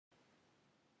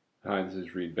Hi, this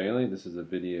is Reed Bailey. This is a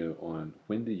video on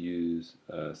when to use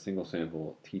a single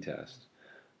sample t-test.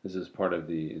 This is part of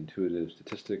the intuitive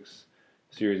statistics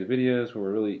series of videos where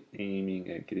we're really aiming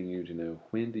at getting you to know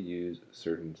when to use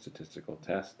certain statistical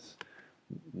tests,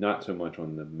 not so much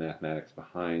on the mathematics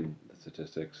behind the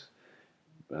statistics.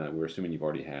 We're assuming you've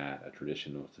already had a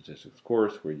traditional statistics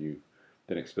course where you've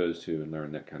been exposed to and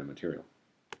learned that kind of material.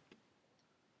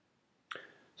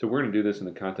 So we're going to do this in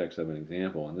the context of an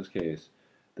example. In this case,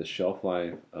 the shelf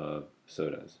life of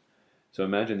sodas. So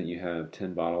imagine that you have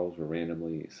 10 bottles were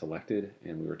randomly selected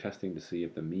and we were testing to see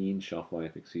if the mean shelf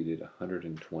life exceeded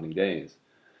 120 days.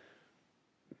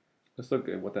 Let's look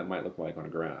at what that might look like on a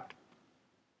graph.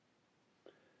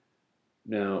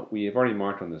 Now, we have already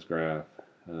marked on this graph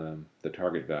the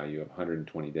target value of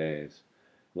 120 days,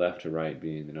 left to right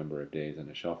being the number of days on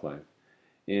the shelf life.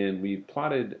 And we've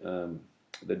plotted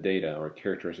the data or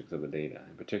characteristics of the data.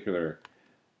 In particular,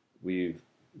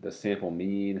 the sample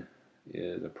mean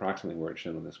is approximately where it's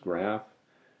shown on this graph.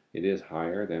 It is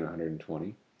higher than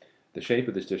 120. The shape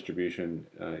of this distribution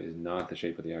is not the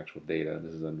shape of the actual data.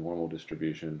 This is a normal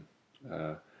distribution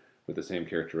with the same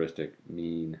characteristic,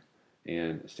 mean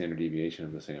and standard deviation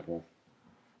of the sample.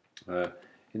 And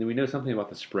then we know something about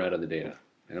the spread of the data.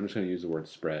 And I'm just going to use the word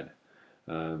spread,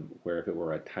 where if it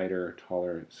were a tighter,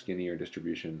 taller, skinnier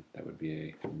distribution, that would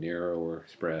be a narrower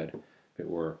spread. If it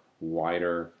were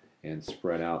wider and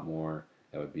spread out more,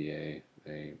 that would be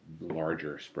a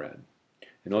larger spread.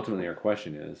 And ultimately our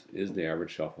question is the average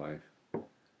shelf life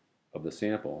of the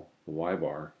sample, the y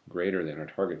bar, greater than our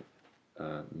target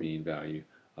mean value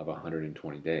of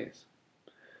 120 days?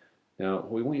 Now,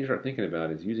 what we want you to start thinking about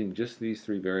is using just these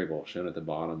three variables shown at the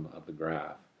bottom of the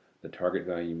graph, the target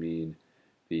value mean,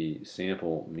 the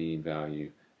sample mean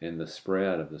value, and the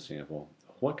spread of the sample.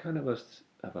 What kind of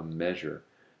a measure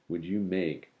would you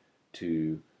make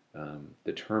to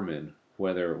determine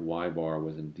whether y bar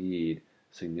was indeed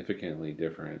significantly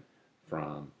different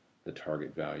from the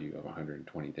target value of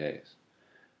 120 days?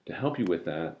 To help you with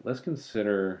that, let's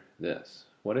consider this.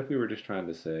 What if we were just trying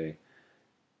to say,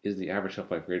 is the average shelf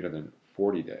life greater than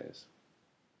 40 days?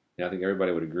 Now, I think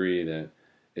everybody would agree that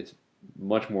it's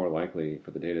much more likely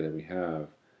for the data that we have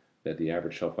that the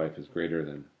average shelf life is greater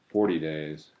than 40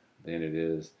 days than it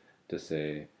is to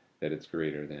say that it's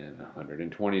greater than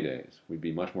 120 days. We'd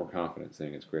be much more confident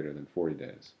saying it's greater than 40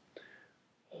 days.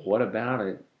 What about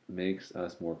it makes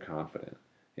us more confident?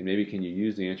 And maybe can you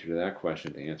use the answer to that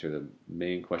question to answer the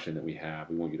main question that we have?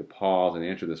 We want you to pause and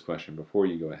answer this question before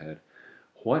you go ahead.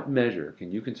 What measure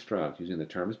can you construct using the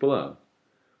terms below,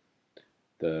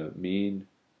 the mean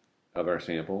of our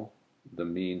sample, the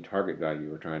mean target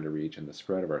value we're trying to reach, and the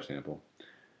spread of our sample,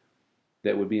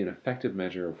 that would be an effective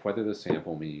measure of whether the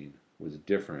sample mean was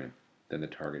different than the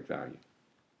target value?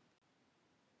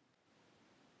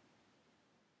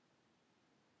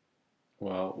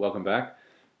 Well, welcome back.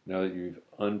 Now that you've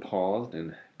unpaused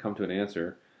and come to an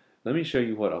answer, let me show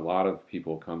you what a lot of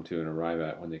people come to and arrive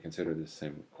at when they consider this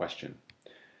same question.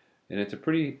 And it's a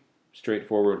pretty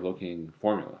straightforward looking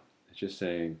formula. It's just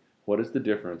saying, what is the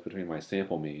difference between my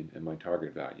sample mean and my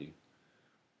target value?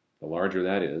 The larger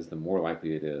that is, the more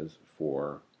likely it is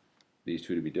for these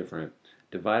two to be different,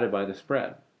 divided by the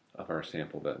spread of our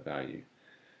sample value.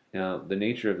 Now, the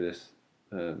nature of this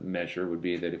measure would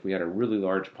be that if we had a really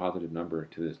large positive number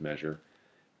to this measure,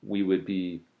 we would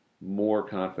be more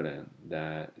confident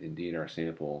that indeed our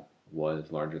sample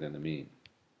was larger than the mean.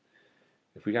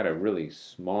 If we got a really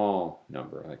small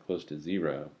number, like close to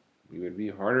 0, we would be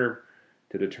harder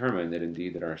to determine that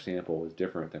indeed that our sample was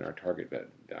different than our target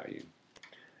value.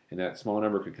 And that small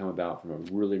number could come about from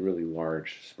a really, really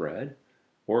large spread,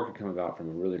 or it could come about from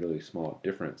a really, really small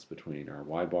difference between our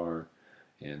y bar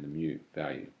and the mu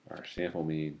value, our sample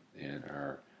mean and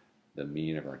the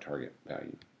mean of our target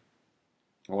value.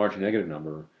 A large negative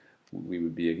number, we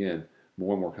would be, again,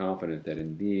 more and more confident that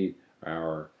indeed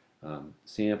our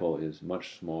sample is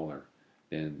much smaller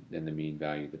than the mean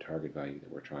value, the target value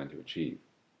that we're trying to achieve.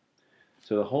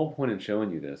 So the whole point in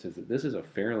showing you this is that this is a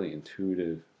fairly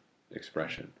intuitive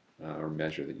expression or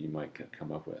measure that you might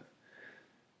come up with.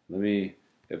 Let me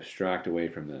abstract away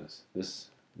from this. This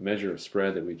measure of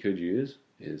spread that we could use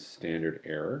is standard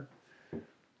error.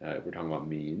 We're talking about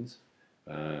means.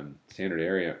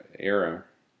 Standard error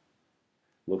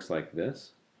looks like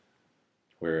this,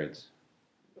 where it's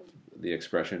the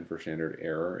expression for standard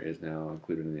error is now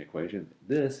included in the equation.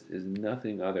 This is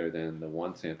nothing other than the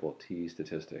one sample t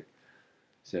statistic.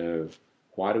 So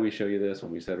why do we show you this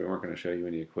when we said we weren't going to show you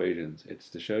any equations? It's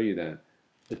to show you that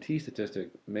the t statistic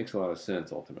makes a lot of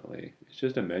sense ultimately. It's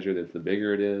just a measure that the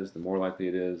bigger it is, the more likely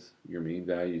it is your mean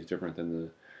value is different than the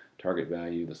target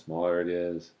value, the smaller it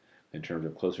is, in terms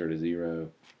of closer to 0,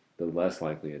 the less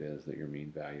likely it is that your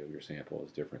mean value of your sample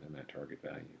is different than that target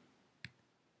value.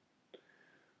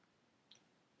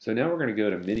 So now we're going to go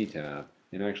to Minitab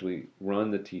and actually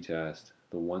run the t-test,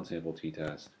 the one sample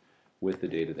t-test, with the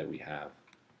data that we have.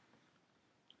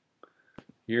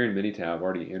 Here in Minitab, I've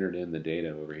already entered in the data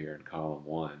over here in column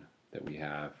 1 that we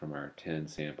have from our 10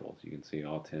 samples. You can see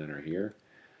all 10 are here.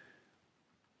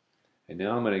 And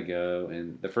now I'm going to go,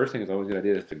 and the first thing is always a good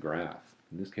idea is to graph.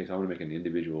 In this case, I'm going to make an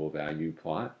individual value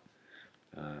plot.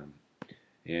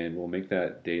 And we'll make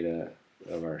that data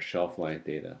of our shelf life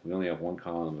data. We only have one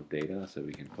column of data, so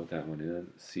we can put that one in,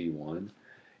 C1.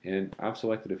 And I've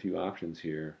selected a few options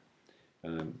here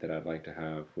that I'd like to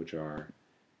have, which are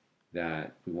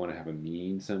that we want to have a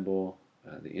mean symbol,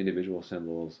 the individual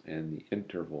symbols, and the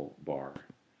interval bar.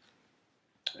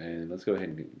 And let's go ahead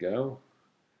and go.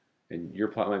 And your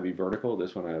plot might be vertical.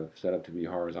 This one I've set up to be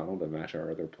horizontal to match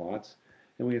our other plots.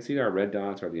 And we can see our red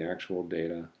dots are the actual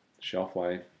data. Shelf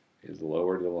life is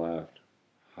lower to the left,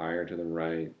 higher to the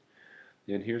right.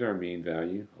 And here's our mean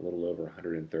value, a little over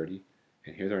 130.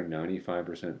 And here's our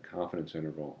 95% confidence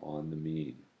interval on the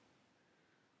mean.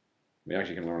 We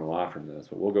actually can learn a lot from this,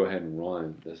 but we'll go ahead and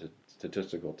run this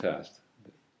statistical test.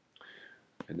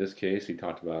 In this case, he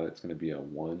talked about it's going to be a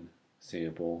one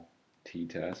sample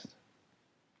t-test.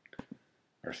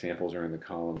 Our samples are in the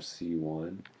column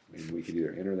C1, and we could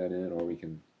either enter that in or we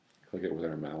can click it with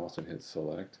our mouse and hit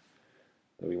select.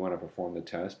 But we want to perform the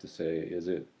test to say, is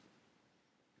it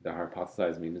the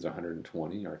hypothesized mean is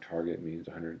 120, our target mean is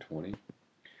 120.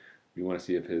 We want to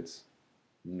see if it's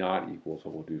not equal to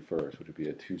what we'll do first, which would be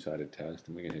a two-sided test,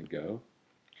 and we can hit go.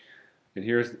 And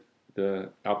here's the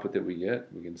output that we get.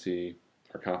 We can see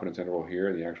our confidence interval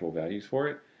here, the actual values for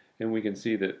it, and we can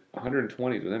see that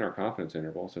 120 is within our confidence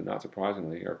interval, so not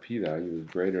surprisingly, our p-value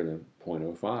is greater than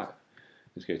 0.05. In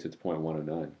this case, it's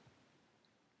 0.109.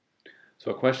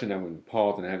 So a question I'm going to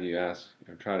pause and have you ask,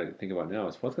 or try to think about now,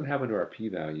 is what's going to happen to our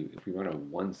p-value if we run a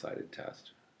one-sided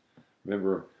test?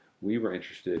 Remember, we were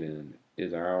interested in,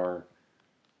 is our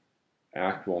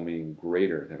actual mean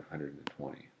greater than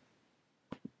 120?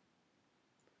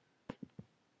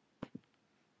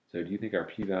 So do you think our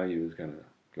p-value is going to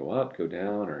go up, go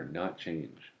down, or not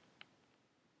change?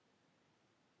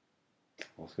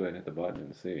 Let's go ahead and hit the button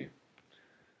and see.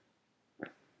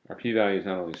 Our p-value is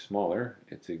not only smaller,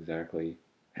 it's exactly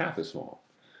half as small.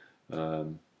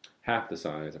 Half the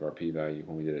size of our p-value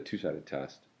when we did a two-sided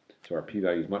test. So our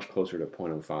p-value is much closer to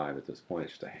 0.05 at this point.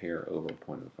 It's just a hair over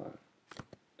 0.05.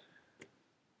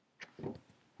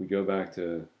 We go back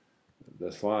to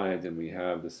the slides and we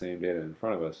have the same data in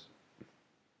front of us.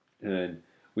 And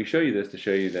we show you this to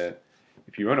show you that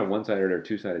if you run a one-sided or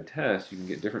two-sided test, you can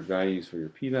get different values for your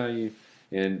p-value.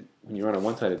 And when you run a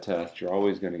one-sided test, you're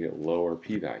always going to get lower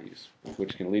p-values,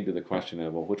 which can lead to the question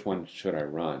of, well, which one should I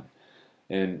run?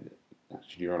 And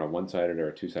should you run a one-sided or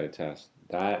a two-sided test?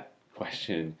 That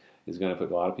question is going to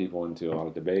put a lot of people into a lot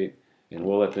of debate, and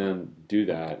we'll let them do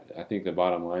that. I think the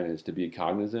bottom line is to be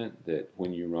cognizant that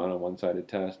when you run a one-sided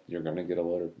test, you're going to get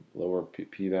a lower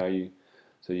p-value.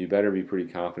 So you better be pretty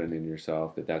confident in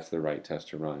yourself that that's the right test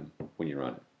to run when you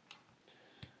run it.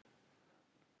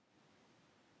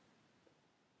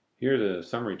 Here's a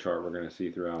summary chart we're going to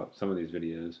see throughout some of these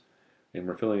videos, and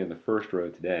we're filling in the first row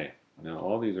today. Now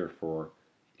all these are for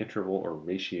interval or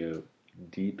ratio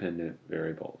dependent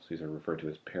variables. These are referred to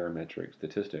as parametric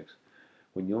statistics.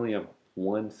 When you only have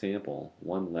one sample,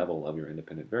 one level of your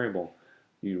independent variable,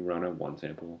 you run a one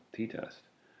sample t-test.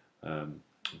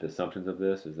 The assumptions of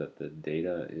this is that the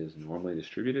data is normally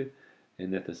distributed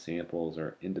and that the samples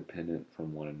are independent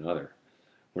from one another.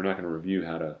 We're not going to review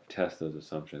how to test those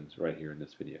assumptions right here in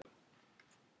this video.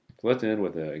 So let's end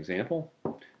with an example.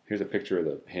 Here's a picture of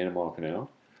the Panama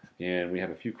Canal, and we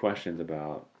have a few questions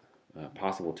about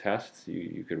possible tests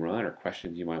you could run or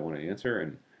questions you might want to answer,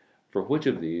 and for which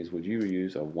of these would you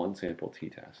use a one sample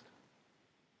t-test?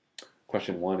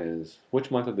 Question 1 is,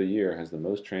 which month of the year has the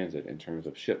most transit in terms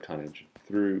of ship tonnage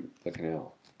through the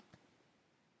canal?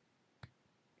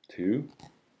 2,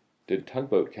 did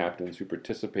tugboat captains who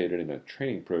participated in a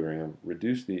training program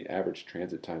reduce the average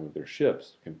transit time of their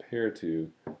ships compared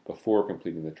to before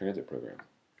completing the transit program?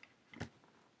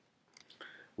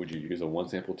 Would you use a one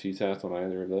sample t-test on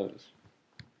either of those?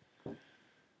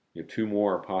 You have 2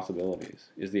 more possibilities.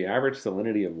 Is the average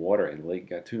salinity of water in Lake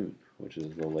Gatun, which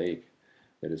is the lake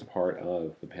that is part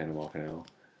of the Panama Canal,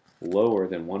 lower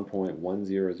than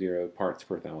 1.100 parts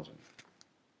per thousand?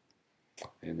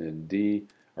 And then D,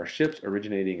 are ships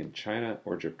originating in China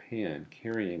or Japan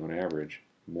carrying on average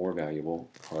more valuable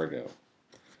cargo?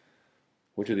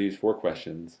 Which of these 4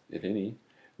 questions, if any,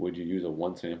 would you use a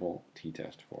one sample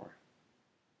t-test for?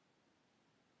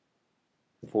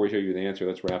 before we show you the answer,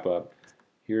 let's wrap up.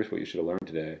 Here's what you should have learned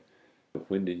today.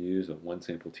 When to use a one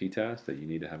sample t-test, that you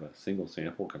need to have a single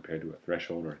sample compared to a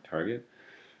threshold or a target,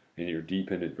 and your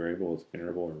dependent variable is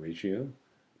interval or ratio.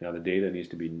 Now the data needs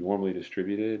to be normally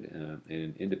distributed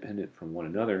and independent from one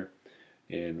another,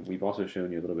 and we've also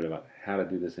shown you a little bit about how to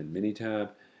do this in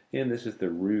Minitab, and this is the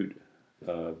root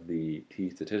of the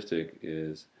t-statistic,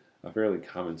 is a fairly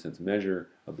common sense measure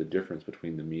of the difference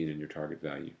between the mean and your target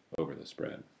value over the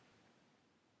spread.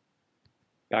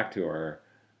 Back to our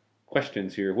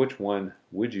questions here. Which one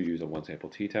would you use a one sample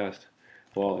t-test?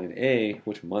 Well, in A,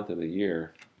 which month of the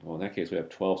year? Well, in that case, we have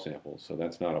 12 samples, so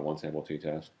that's not a one sample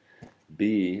t-test.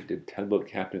 B, did tugboat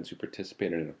captains who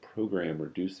participated in a program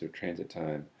reduce their transit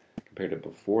time compared to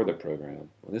before the program?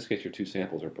 Well, in this case, your two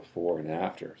samples are before and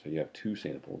after, so you have two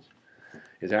samples.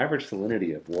 Is average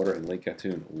salinity of water in Lake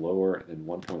Gatun lower than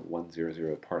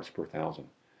 1.100 parts per thousand?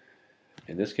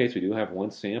 In this case, we do have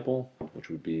one sample, which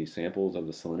would be samples of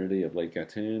the salinity of Lake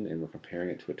Gatun, and we're comparing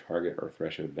it to a target or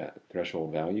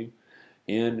threshold value.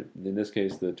 And in this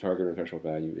case, the target or threshold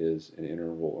value is an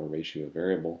interval or ratio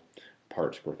variable,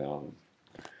 parts per thousand.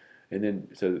 And then,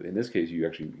 so in this case,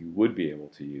 you would be able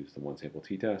to use the one sample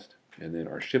t-test. And then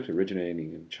are ships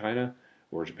originating in China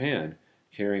or Japan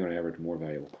carrying on average more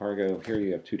valuable cargo? Here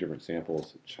you have two different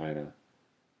samples, China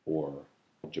or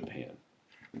Japan.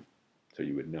 So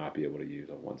you would not be able to use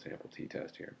a one sample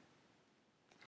t-test here.